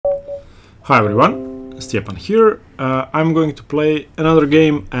Hi everyone, Stepan here. I'm going to play another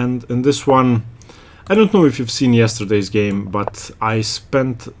game, and in this one, I don't know if you've seen yesterday's game, but I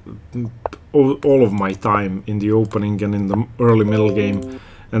spent all of my time in the opening and in the early middle game,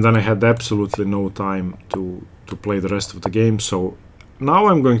 and then I had absolutely no time to play the rest of the game, so now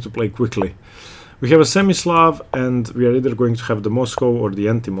I'm going to play quickly. We have a semi-Slav, and we are either going to have the Moscow or the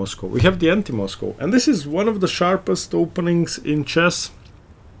anti-Moscow. We have the anti-Moscow, and this is one of the sharpest openings in chess.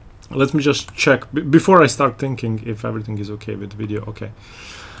 Let me just check before I start thinking if everything is okay with the video. Okay.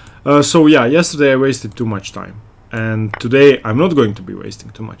 So yeah, yesterday I wasted too much time, and today I'm not going to be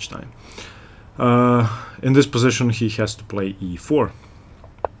wasting too much time. In this position he has to play e4.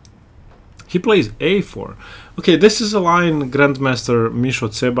 He plays a4. Okay, this is a line Grandmaster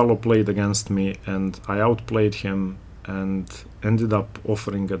Misjudged played against me, and I outplayed him and ended up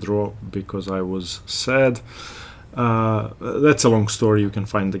offering a draw because I was sad. That's a long story. You can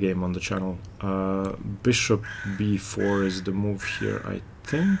find the game on the channel. Bishop b4 is the move here, I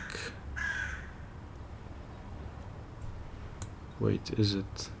think. Wait, is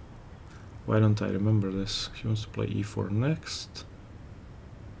it? Why don't I remember this? He wants to play e4 next.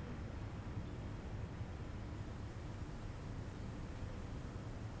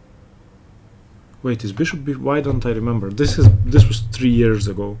 Wait, is bishop b? Why don't I remember? This was 3 years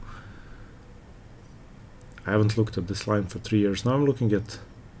ago. I haven't looked at this line for 3 years. Now I'm looking at...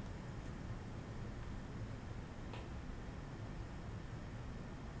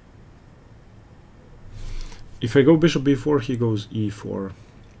 If I go bishop b4, he goes e4.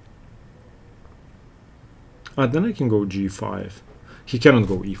 Then I can go g5. He cannot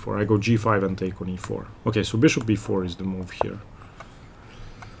go e4. I go g5 and take on e4. Okay, so bishop b4 is the move here.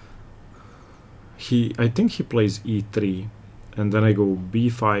 I think he plays e3, and then I go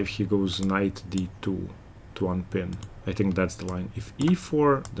b5, he goes knight d2 to unpin. I think that's the line. If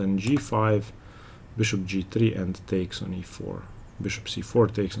e4, then g5, bishop g3, and takes on e4. Bishop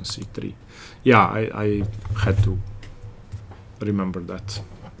c4 takes on c3. Yeah, I had to remember that.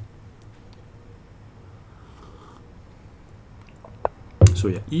 So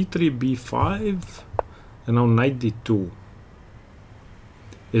yeah, e3, b5, and now knight d2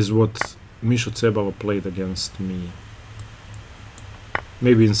 is what Misjudged played against me.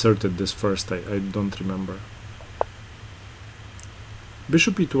 Maybe inserted this first, I don't remember.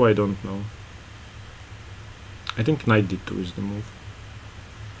 Bishop e2 I don't know. I think knight d2 is the move.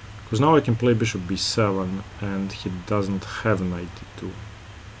 Because now I can play bishop b7 and he doesn't have knight d2.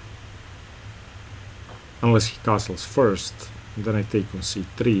 Unless he castles first, and then I take on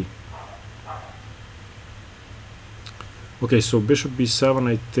c3. Okay, so bishop b7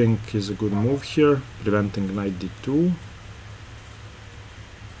 I think is a good move here, preventing knight d2.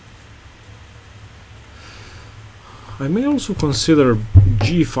 I may also consider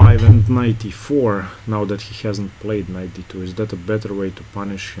g5 and knight e4 now that he hasn't played knight d2. Is that a better way to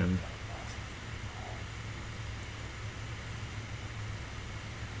punish him?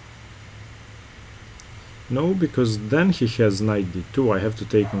 No, because then he has knight d2. I have to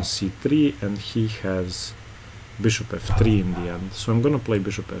take on c3 and he has bishop f3 in the end. So I'm gonna play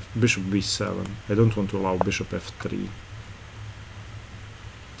bishop b7. I don't want to allow bishop f3.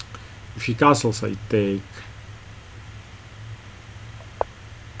 If he castles, I take.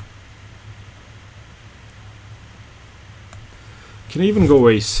 Can I even go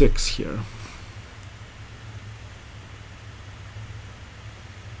a6 here?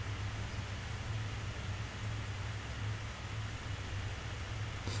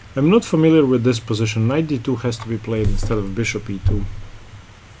 I'm not familiar with this position. Knight d2 has to be played instead of bishop e2.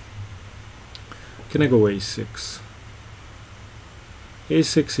 Can I go a6?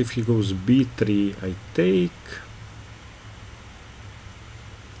 a6, if he goes b3, I take.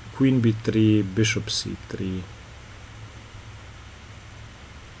 Queen b3, bishop c3.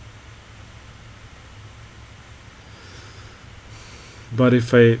 But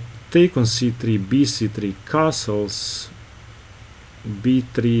if I take on c3, bc3 castles,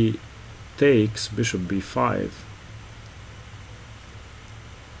 b3 takes, bishop b5.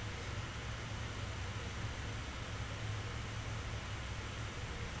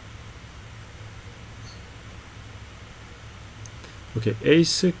 Okay,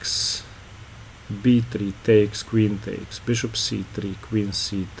 a6, b3 takes, queen takes, bishop c3, queen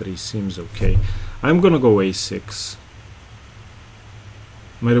c3 seems okay. I'm gonna go a6.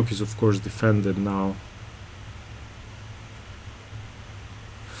 My rook is of course defended now.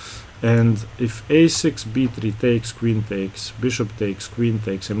 And if a6, b3 takes, queen takes, bishop takes, queen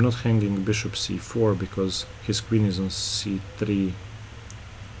takes, I'm not hanging bishop c4 because his queen is on c3.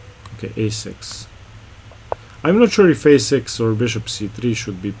 Okay, a6. I'm not sure if a6 or bishop c3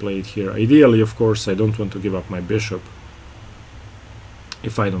 should be played here. Ideally, of course, I don't want to give up my bishop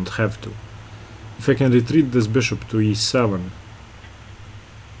if I don't have to. If I can retreat this bishop to e7,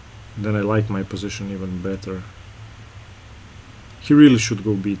 then I like my position even better. He really should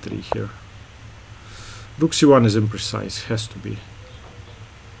go b3 here. Rook c1 is imprecise, has to be.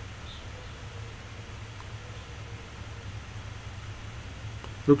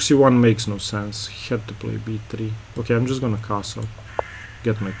 Rook c1 makes no sense, he had to play b3. Okay, I'm just gonna castle,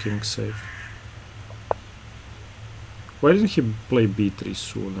 get my king safe. Why didn't he play b3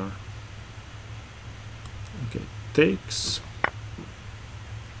 sooner? Okay, takes.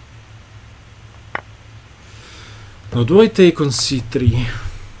 Now do I take on c3?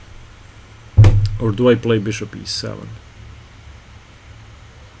 Or do I play bishop e7?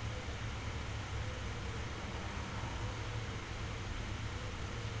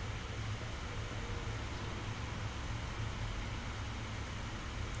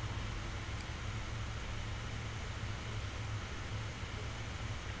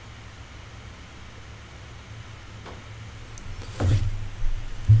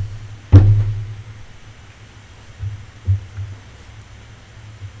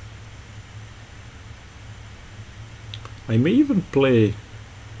 I may even play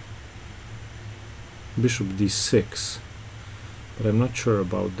bishop d6, but I'm not sure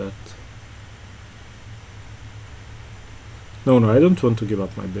about that. No, I don't want to give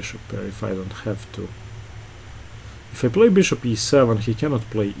up my bishop pair if I don't have to. If I play bishop e7, he cannot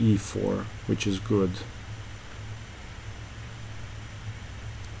play e4, which is good.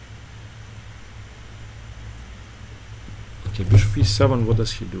 Okay, bishop e7, what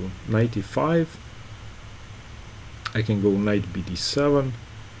does he do? Knight e5. I can go knight bd7.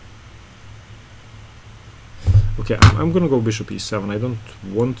 Okay, I'm gonna go bishop e7. I don't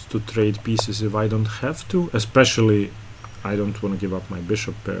want to trade pieces if I don't have to, especially I don't want to give up my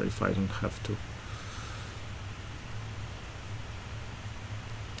bishop pair if I don't have to.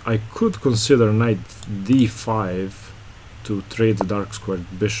 I could consider knight d5 to trade the dark squared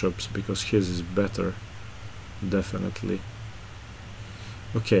bishops because his is better, definitely.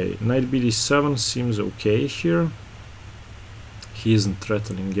 Okay, knight bd7 seems okay here. He isn't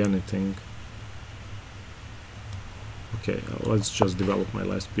threatening anything. Okay, let's just develop my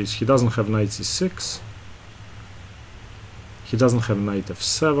last piece. He doesn't have knight c6. He doesn't have knight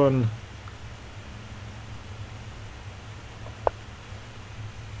f7.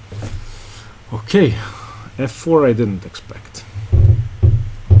 Okay, f4 I didn't expect.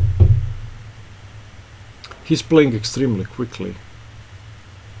 He's playing extremely quickly.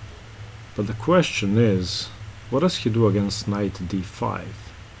 But the question is, what does he do against knight d5?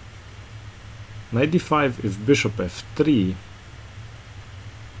 Knight d5, if bishop f3,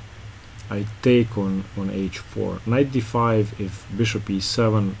 I take on h4. Knight d5, if bishop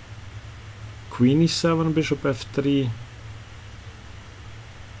e7, queen e7, bishop f3,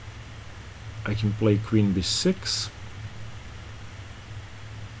 I can play queen b6.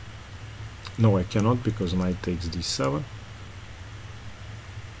 No, I cannot because knight takes d7.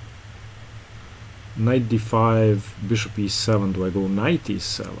 Knight d5, bishop e7, do I go knight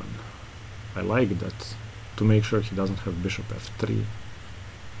e7? I like that, to make sure he doesn't have bishop f3.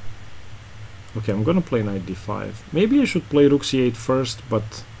 Okay, I'm gonna play knight d5. Maybe I should play rook c8 first,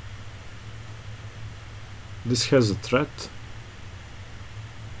 but this has a threat,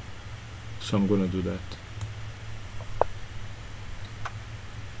 so I'm gonna do that.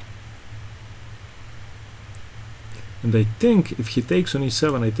 And I think if he takes on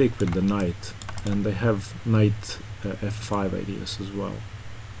e7, I take with the knight. And I have knight f5 ideas as well.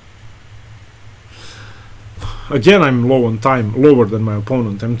 Again, I'm low on time, lower than my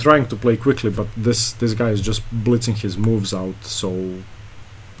opponent. I'm trying to play quickly, but this guy is just blitzing his moves out, so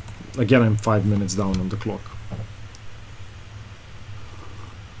again I'm 5 minutes down on the clock.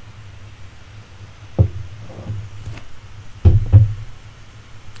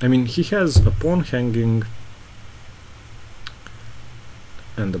 I mean, he has a pawn hanging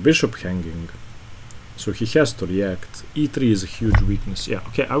and a bishop hanging, so he has to react. e3 is a huge weakness. Yeah,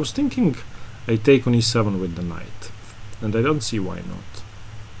 okay, I was thinking I take on e7 with the knight, and I don't see why not.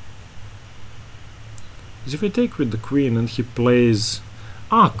 Because if I take with the queen and he plays...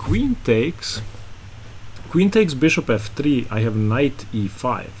 queen takes bishop f3, I have knight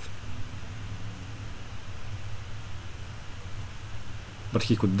e5. But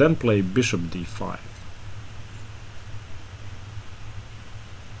he could then play bishop d5.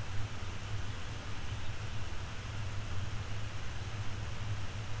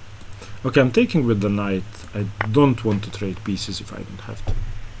 Okay, I'm taking with the knight. I don't want to trade pieces if I don't have to.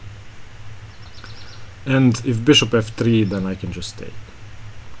 And if bishop f3, then I can just take.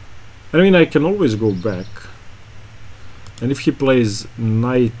 I mean, I can always go back. And if he plays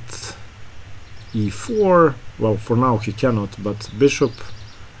knight e4, well, for now he cannot, but bishop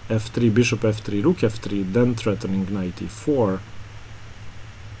f3, rook f3, then threatening knight e4,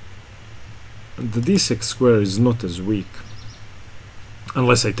 the d6 square is not as weak.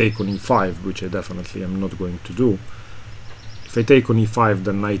 Unless I take on e5, which I definitely am not going to do. If I take on e5,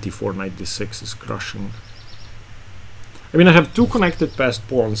 then knight e4, knight d6 is crushing. I mean, I have two connected passed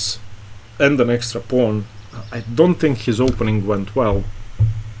pawns and an extra pawn. I don't think his opening went well.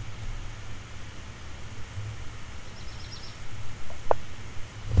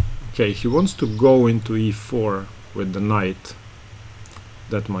 Okay, he wants to go into e4 with the knight.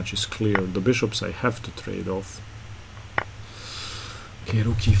 That much is clear. The bishops I have to trade off. Okay,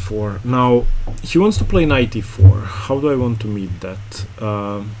 rook e4. Now, he wants to play knight e4. How do I want to meet that?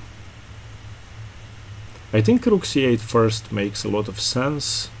 I think rook c8 first makes a lot of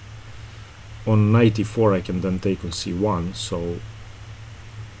sense. On knight e4 I can then take on c1, so...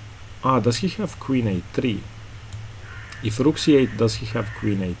 does he have queen a3? If rook c8, does he have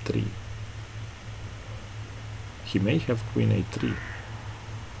queen a3? He may have queen a3.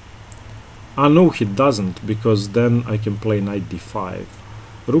 No, he doesn't, because then I can play knight d5.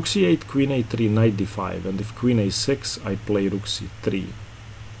 Rook c8, queen a3, knight d5, and if queen a6, I play rook c3.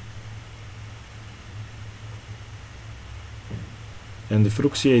 And if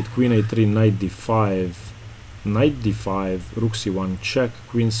rook c8, queen a3, knight d5, rook c1 check,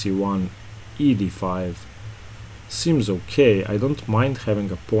 queen c1, e d5, seems okay. I don't mind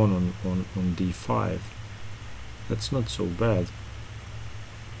having a pawn on d5. That's not so bad.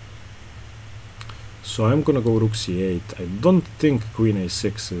 So I'm gonna go rook c8. I don't think queen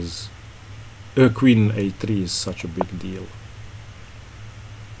a6 is... queen a3 is such a big deal.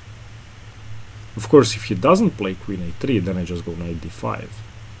 Of course, if he doesn't play queen a3, then I just go knight d5.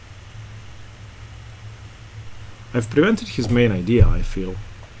 I've prevented his main idea, I feel.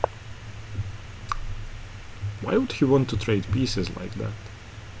 Why would he want to trade pieces like that?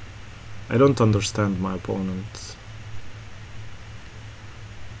 I don't understand my opponent.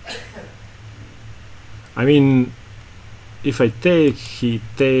 I mean, if I take, he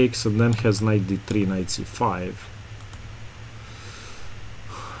takes and then has knight d3, knight c5.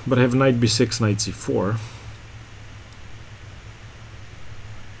 But I have knight b6, knight c4.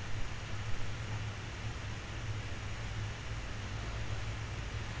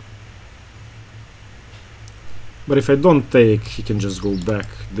 But if I don't take, he can just go back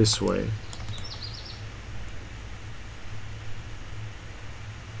this way.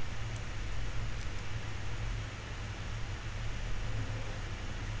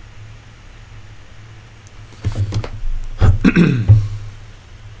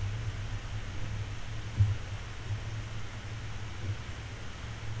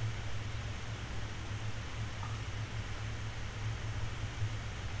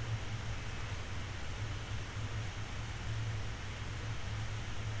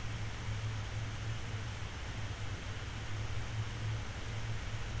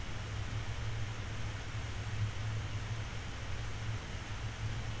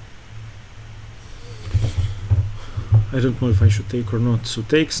 I don't know if I should take or not. So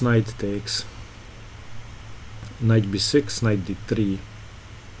takes, knight takes. Knight b6, knight d3.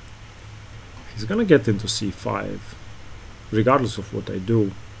 He's gonna get into c5, regardless of what I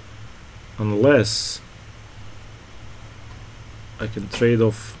do. Unless I can trade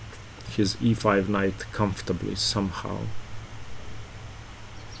off his e5 knight comfortably somehow.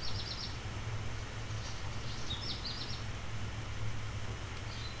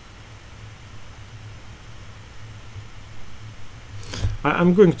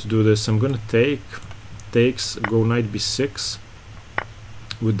 I'm going to do this. I'm going to take, takes, go knight b6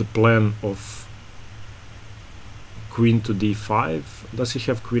 with the plan of queen to d5. Does he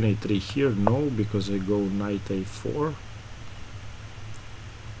have queen a3 here? No, because I go knight a4.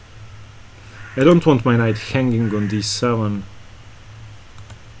 I don't want my knight hanging on d7.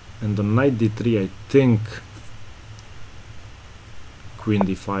 And on knight d3 I think queen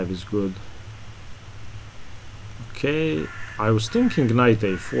d5 is good. Okay. I was thinking knight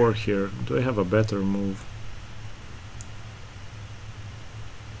a4 here. Do I have a better move?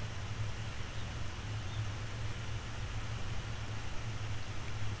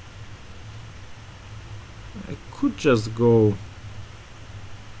 I could just go...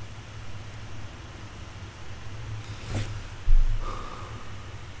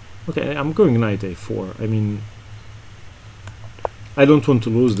 Okay, I'm going knight a4. I mean, I don't want to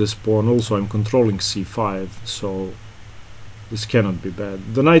lose this pawn. Also, I'm controlling c5, so This cannot be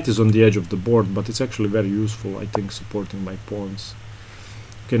bad. The knight is on the edge of the board, but it's actually very useful, I think, supporting my pawns.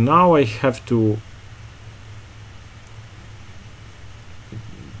 Okay, now I have to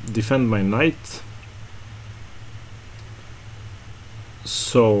defend my knight.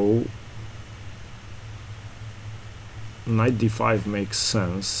 So knight d5 makes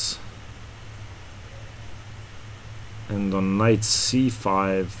sense. And on knight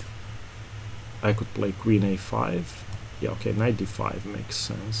c5 I could play queen a5. Yeah, okay, knight d5 makes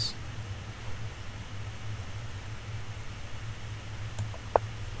sense.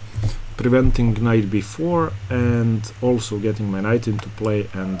 Preventing knight b4 and also getting my knight into play,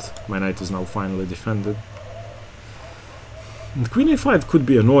 and my knight is now finally defended. And queen a5 could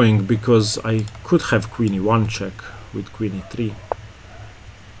be annoying because I could have queen e1 check with queen e3.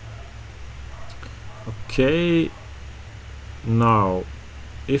 Okay, now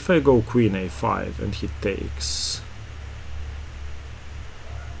if I go queen a5 and he takes,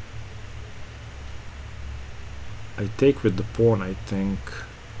 I take with the pawn, I think.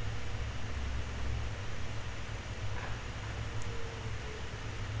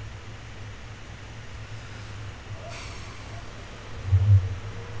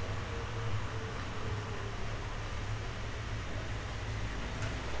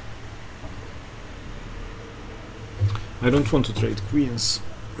 I don't want to trade queens.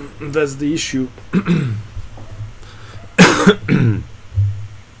 That's the issue.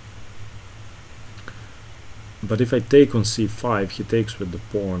 But if I take on c5, he takes with the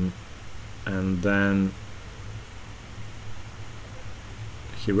pawn, and then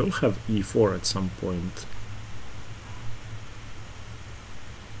he will have e4 at some point.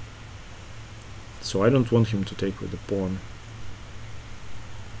 So I don't want him to take with the pawn.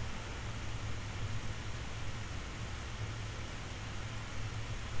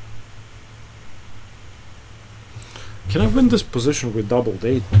 Can I win this position with doubled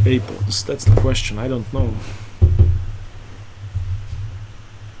a-pawns? That's the question, I don't know.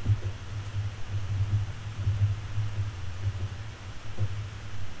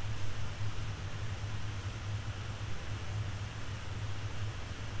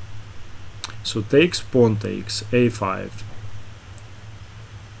 So takes, pawn takes, a5,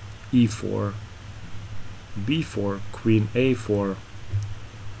 e4, b4, queen a4,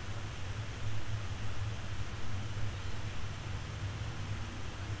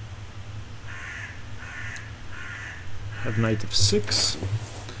 have knight f6.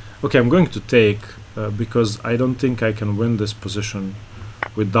 Okay, I'm going to take because I don't think I can win this position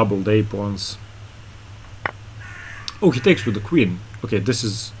with doubled a-pawns. Oh, he takes with the queen. Okay, this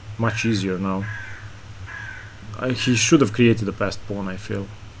is much easier now. He should have created a passed pawn, I feel.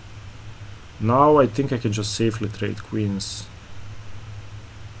 Now I think I can just safely trade queens.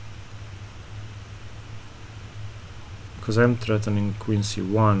 Because I'm threatening queen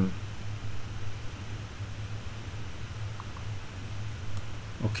c1.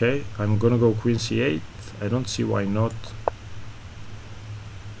 Okay, I'm gonna go queen c8. I don't see why not.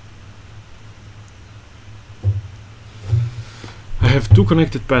 I have two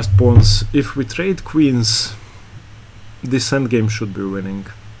connected passed pawns. If we trade queens, this endgame should be winning.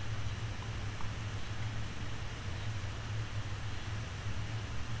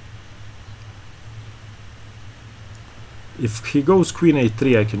 If he goes queen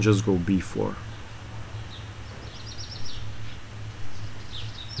a3, I can just go b4.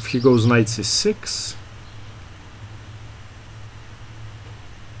 If he goes knight c6,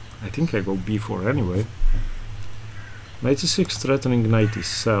 I think I go b4 anyway. Knight e6 threatening knight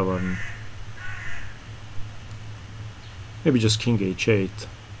e7. Maybe just king h8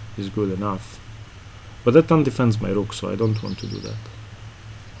 is good enough. But that undefends my rook, so I don't want to do that.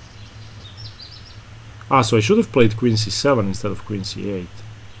 Ah, so I should have played queen c7 instead of queen c8.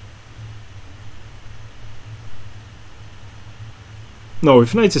 No,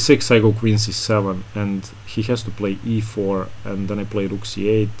 if knight c6 I go queen c7 and he has to play e4 and then I play rook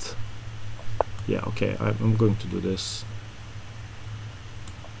c8. Yeah, okay, I'm going to do this.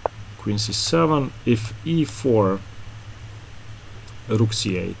 Queen c7, if e4, rook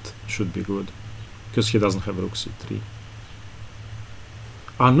c8 should be good, because he doesn't have rook c3.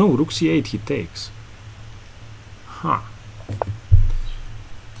 Ah no, rook c8 he takes. Huh.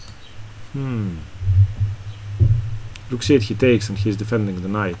 Rook c8 he takes and he's defending the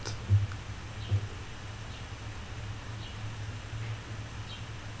knight.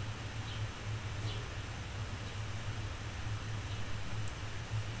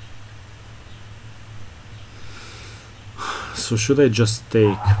 So should I just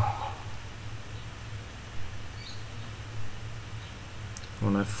take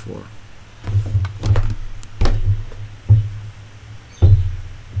on f4?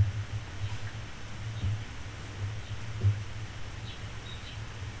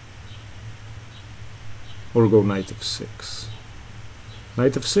 Or go knight f6.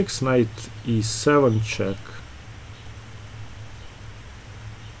 Knight f6, knight e7 check.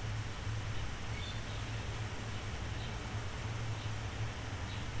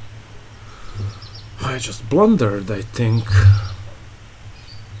 I just blundered, I think.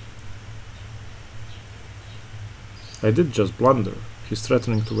 I did just blunder. He's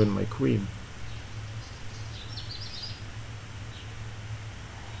threatening to win my queen.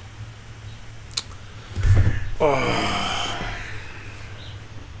 Oh.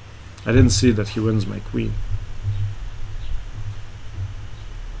 I didn't see that he wins my queen.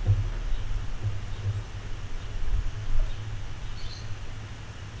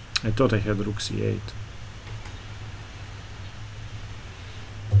 I thought I had rook c8.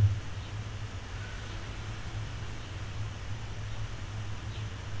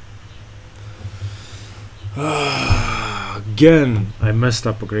 Again, I messed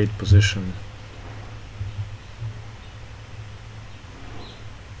up a great position.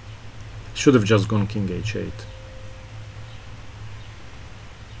 Should have just gone king h8.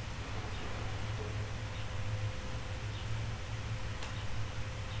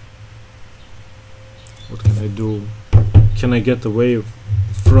 What can I do? Can I get away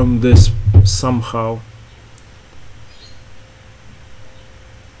from this somehow?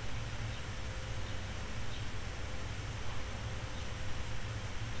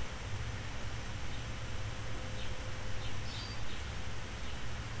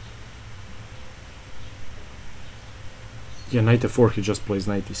 Yeah, knight f4, he just plays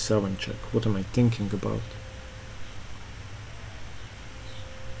knight e7 check. What am I thinking about?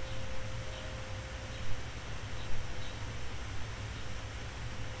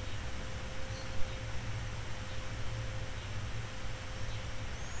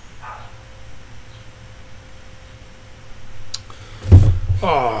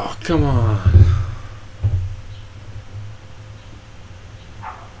 Oh, come on.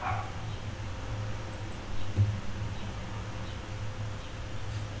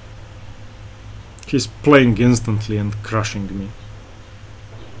 He's playing instantly and crushing me.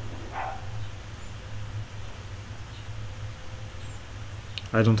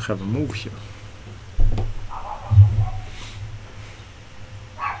 I don't have a move here.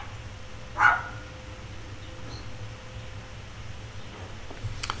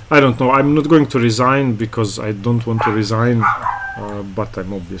 I don't know. I'm not going to resign because I don't want to resign, but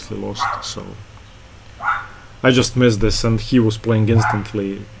I'm obviously lost, so I just missed this and he was playing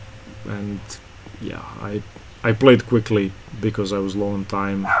instantly, and yeah, I played quickly because I was low on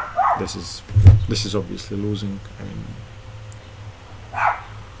time. This is obviously losing. I mean,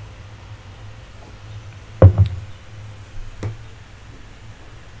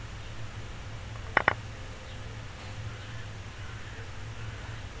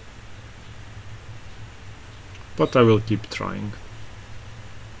 but I will keep trying.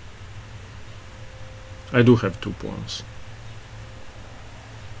 I do have 2 pawns.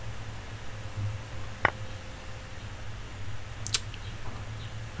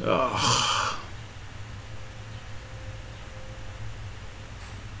 Ugh.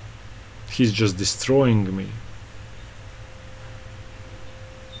 He's just destroying me.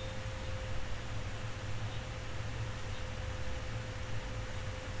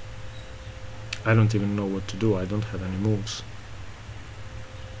 I don't even know what to do. I don't have any moves.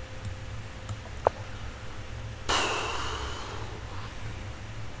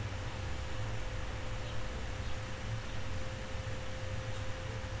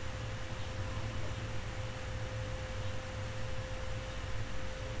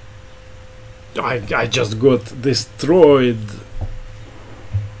 I just got destroyed.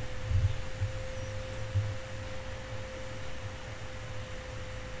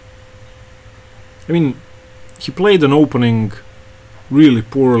 I mean, he played an opening really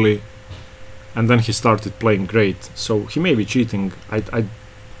poorly and then he started playing great, so he may be cheating. I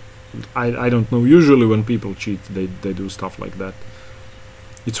don't know. Usually when people cheat, they do stuff like that.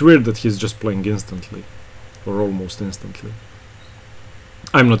 It's weird that he's just playing instantly, or almost instantly.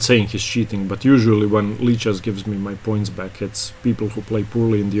 I'm not saying he's cheating, but usually when Lichess gives me my points back, it's people who play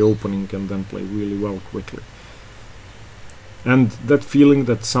poorly in the opening and then play really well quickly. And that feeling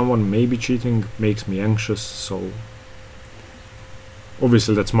that someone may be cheating makes me anxious, so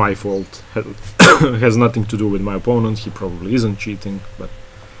obviously that's my fault. Has nothing to do with my opponent. He probably isn't cheating, but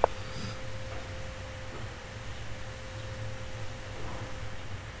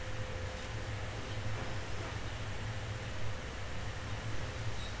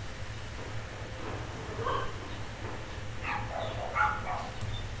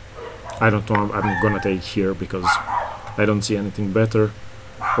I don't know. I'm gonna take here because I don't see anything better.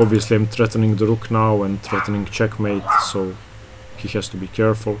 Obviously I'm threatening the rook now and threatening checkmate, so he has to be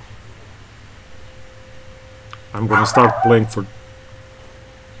careful. I'm gonna start playing for...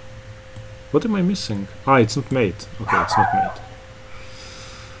 What am I missing? Ah, it's not mate. Okay, it's not mate.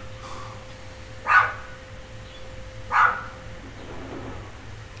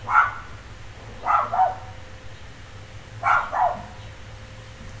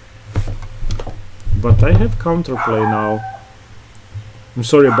 But I have counterplay now. I'm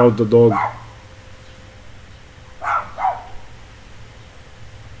sorry about the dog.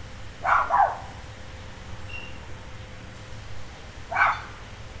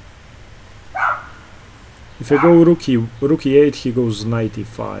 If I go rook e8, he goes knight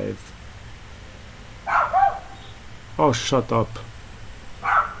e5. Oh, shut up.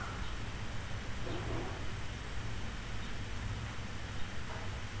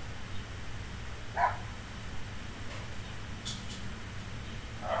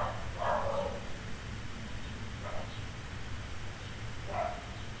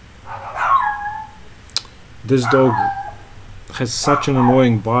 This dog has such an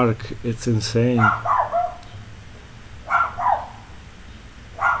annoying bark, it's insane.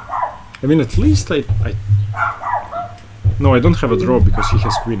 I mean, at least No, I don't have a draw because he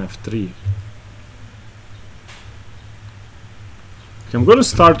has queen f3. Okay, I'm gonna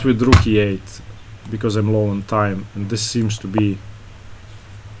start with rook e8 because I'm low on time, and this seems to be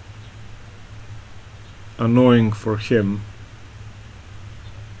annoying for him.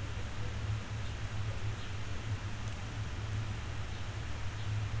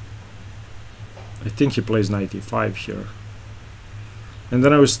 I think he plays knight e5 here. And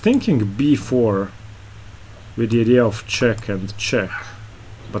then I was thinking b4 with the idea of check and check,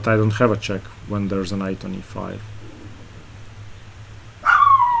 but I don't have a check when there's a knight on e5.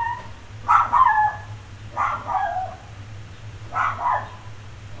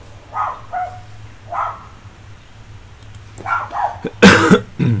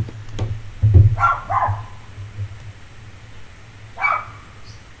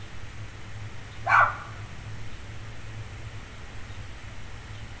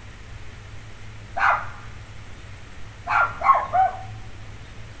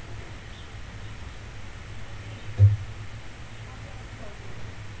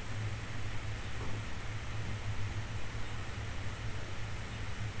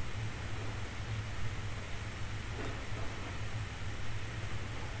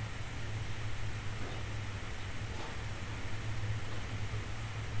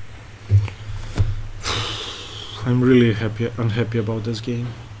 I'm really unhappy about this game.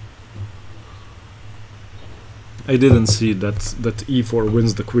 I didn't see that e4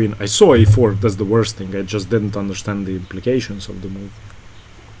 wins the queen. I saw e4, that's the worst thing. I just didn't understand the implications of the move.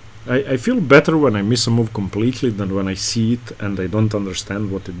 I feel better when I miss a move completely than when I see it and I don't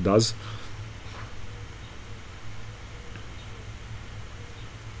understand what it does.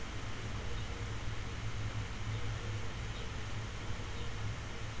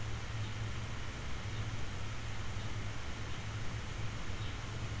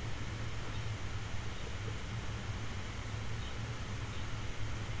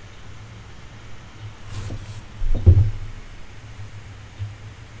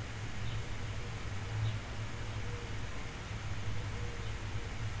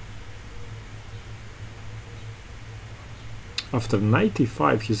 After knight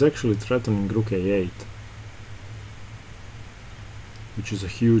e5, he's actually threatening rook a8, which is a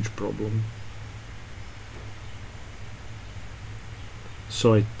huge problem.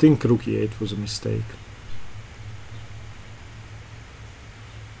 So I think rook e8 was a mistake.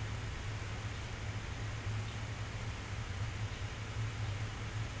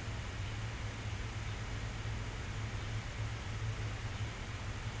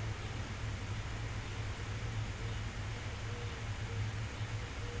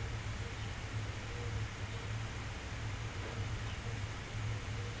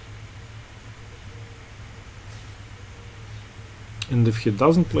 And if he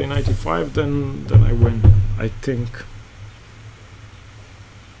doesn't play knight e5, then I win, I think.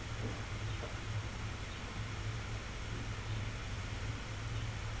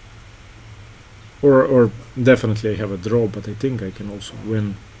 Or definitely I have a draw, but I think I can also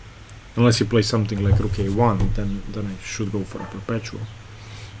win. Unless he plays something like rook a1, then I should go for a perpetual.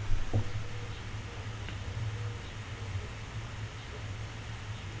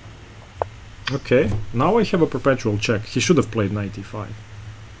 Okay, now I have a perpetual check. He should have played knight e5.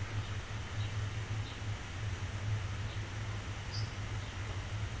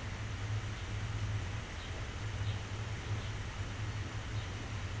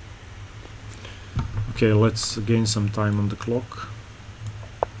 Okay, let's gain some time on the clock.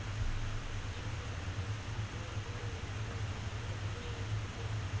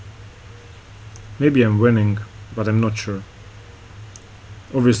 Maybe I'm winning, but I'm not sure.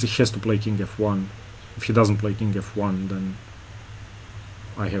 Obviously he has to play king f1. If he doesn't play king f1, then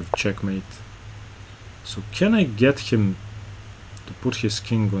I have checkmate. So can I get him to put his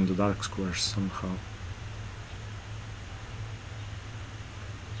king on the dark squares somehow?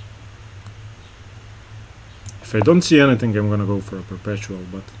 If I don't see anything, I'm gonna go for a perpetual,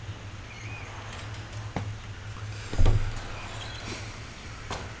 but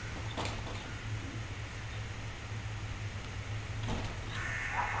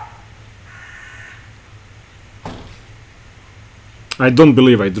I don't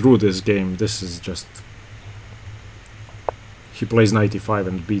believe I drew this game. This is just... He plays 95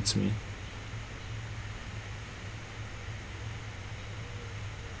 and beats me.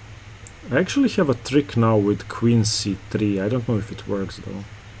 I actually have a trick now with queen c3. I don't know if it works though.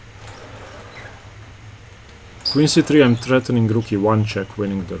 Queen c3, I'm threatening rook e1 check,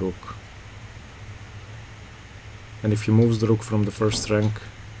 winning the rook. And if he moves the rook from the first rank...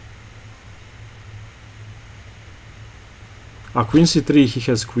 Queen c3, he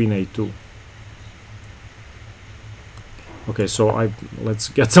has queen a2. Okay, so let's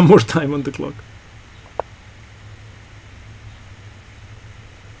get some more time on the clock.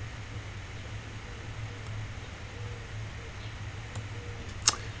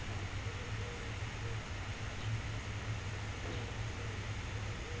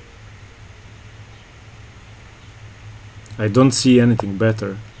 I don't see anything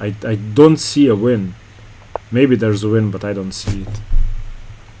better. I don't see a win. Maybe there's a win, but I don't see it.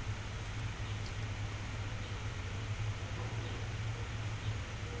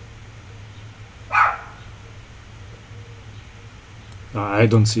 I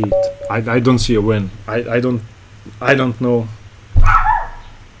don't see it. I don't see a win. I don't know.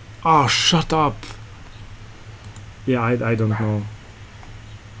 Oh, shut up. Yeah, I don't know.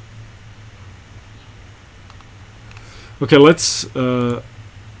 Okay, let's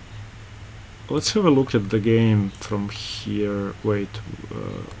have a look at the game from here. Wait,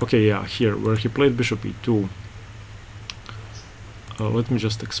 okay, yeah, here where he played bishop e2. Let me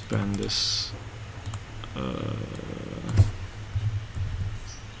just expand this.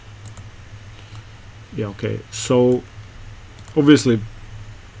 Yeah, okay. So obviously,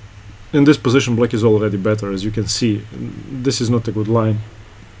 in this position, black is already better, as you can see. This is not a good line,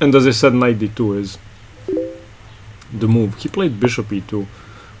 and as I said, knight d2 is the move. He played bishop e2,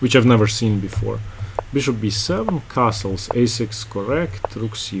 which I've never seen before. Bishop b7, castles, a6 correct,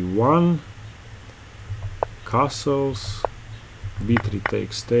 rook c1, castles, b3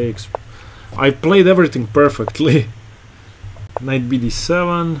 takes. I played everything perfectly. Knight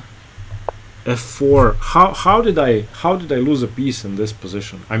bd7, f4. How did I lose a piece in this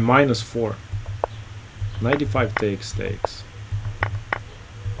position? I'm -4. 95 takes.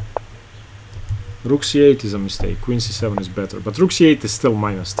 Rook c8 is a mistake. Queen c7 is better, but rook c8 is still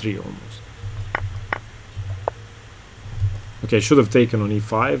 -3 almost. Okay, I should have taken on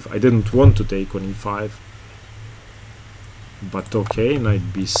e5. I didn't want to take on e5. But okay,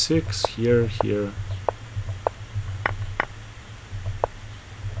 knight b6, here.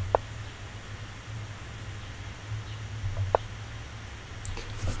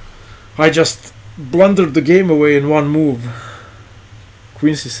 I just blundered the game away in one move.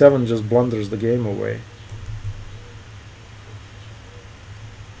 Queen c7 just blunders the game away.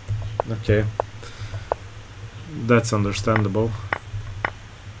 Okay. That's understandable.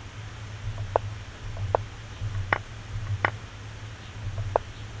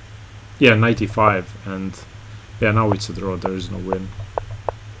 Yeah, 95, and yeah, now it's a draw, there is no win.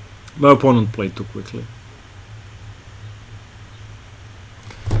 My opponent played too quickly.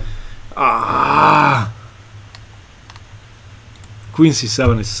 Queen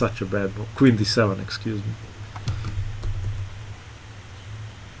c7 is such a bad move. Queen d7, excuse me.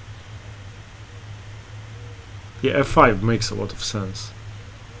 Yeah, f5 makes a lot of sense.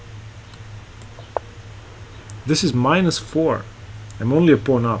 This is -4. I'm only a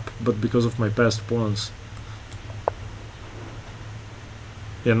pawn up, but because of my past pawns.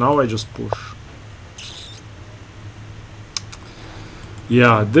 Yeah, now I just push.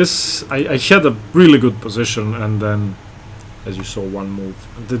 Yeah, this... I had a really good position, and then, as you saw, one move.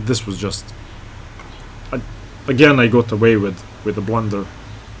 This was just... again, I got away with a blunder.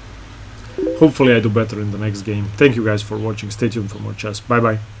 Hopefully I do better in the next game. Thank you guys for watching. Stay tuned for more chess. Bye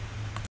bye.